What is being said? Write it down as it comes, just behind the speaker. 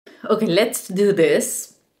Okay, let's do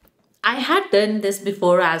this. I had done this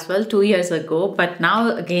before as well 2 years ago, but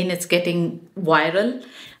now again it's getting viral.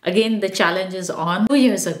 Again, the challenge is on 2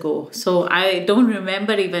 years ago. So I don't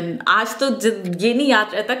remember even. आज तो ये नहीं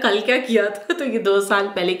याद रहता कल क्या किया था, तो ये 2 साल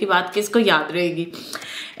पहले की बात किसको याद रहेगी.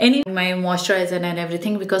 Anyway, my moisturizer and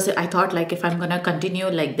everything, because I thought like if I'm gonna continue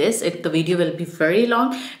like this, the video will be very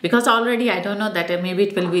long, because already I don't know that maybe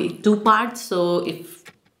it will be 2 parts. So if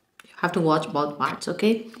have to watch both parts,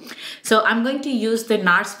 okay? So I'm going to use the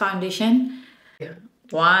NARS foundation.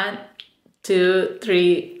 1, 2,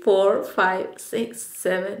 3, 4, 5, 6,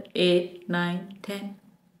 7, 8, 9, 10.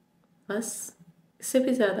 बस इससे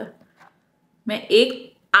भी ज़्यादा मैं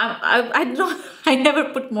I don't know, I never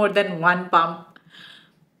put more than 1 pump.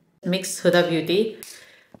 Mix Huda Beauty.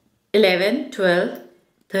 11, 12,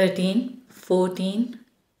 13, 14,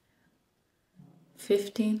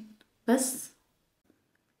 15. बस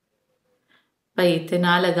भाई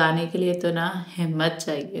इतना लगाने के लिए तो ना हिम्मत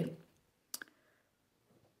चाहिए.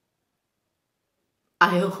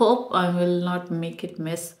 I hope I will not make it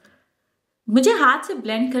mess. मुझे हाथ से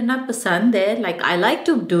blend करना पसंद है, like I like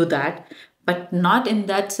to do that, but not in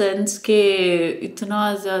that sense के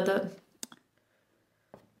इतना ज़्यादा.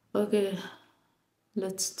 Okay,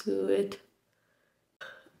 let's do it.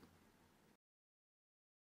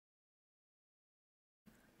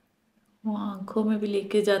 आंखों में भी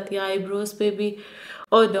लेके जाती है, eyebrows पे भी.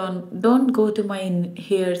 Oh, don't go to my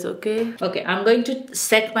hairs, okay? Okay, I'm going to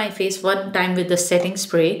set my face one time with the setting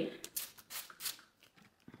spray.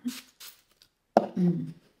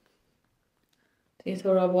 ये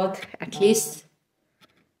थोड़ा बहुत, at least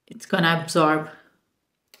it's gonna absorb.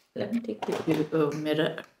 Let me take the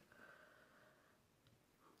mirror.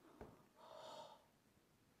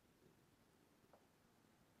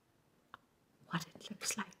 What it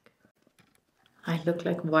looks like. I look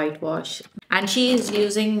like whitewash. And she is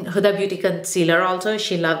using Huda Beauty concealer also.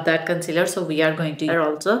 She loved that concealer, so we are going to use her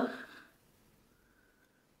also.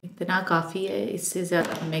 इतना काफी है, इससे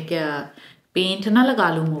ज़्यादा मैं क्या paint ना लगा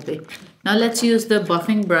लूँ मुँह पे. Now let's use the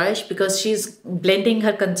buffing brush, because she's blending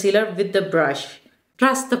her concealer with the brush.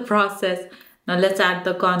 Trust the process. Now let's add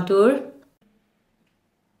the contour.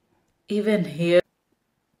 Even here.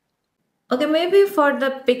 Okay, maybe for the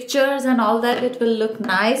pictures and all that it will look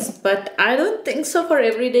nice, but I don't think so for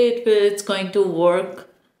everyday it's going to work.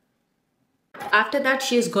 After that,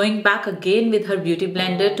 she is going back again with her beauty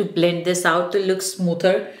blender to blend this out to look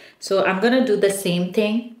smoother. So I'm gonna do the same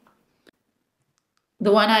thing.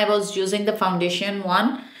 The one I was using, the foundation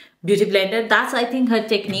one, beauty blender, that's I think her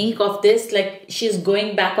technique of this, like she's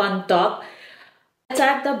going back on top. Let's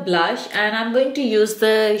add the blush, and I'm going to use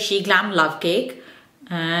the She Glam Love Cake,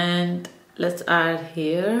 and let's add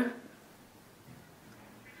here.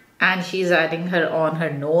 And she's adding her on her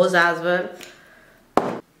nose as well.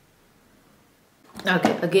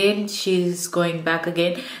 Okay, again she's going back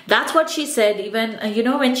again. That's what she said. Even you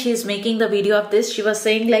know, when she's making the video of this, she was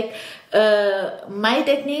saying like my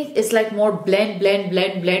technique is like more blend,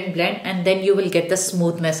 and then you will get the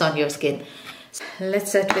smoothness on your skin.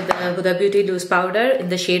 Let's set with the Huda Beauty loose powder in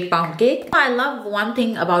the shade Pound Cake. I love one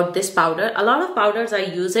thing about this powder. A lot of powders I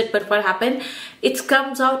use it, but what happened, it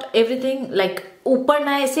comes out everything like ऊपर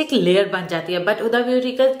ना ऐसे एक layer बन जाती है. But Huda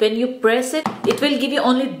Beauty का, when you press it, it will give you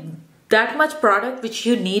only that much product which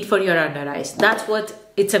you need for your under eyes. That's what,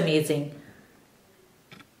 it's amazing.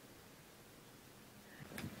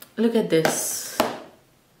 Look at this.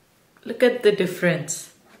 Look at the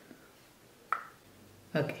difference.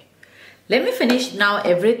 Okay. Let me finish now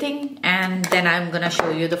everything, and then I'm gonna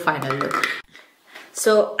show you the final look.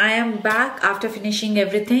 So I am back after finishing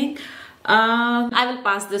everything. I will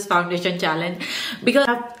pass this foundation challenge because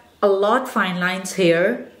I have a lot fine lines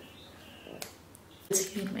here.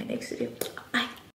 See you in my next video. Bye.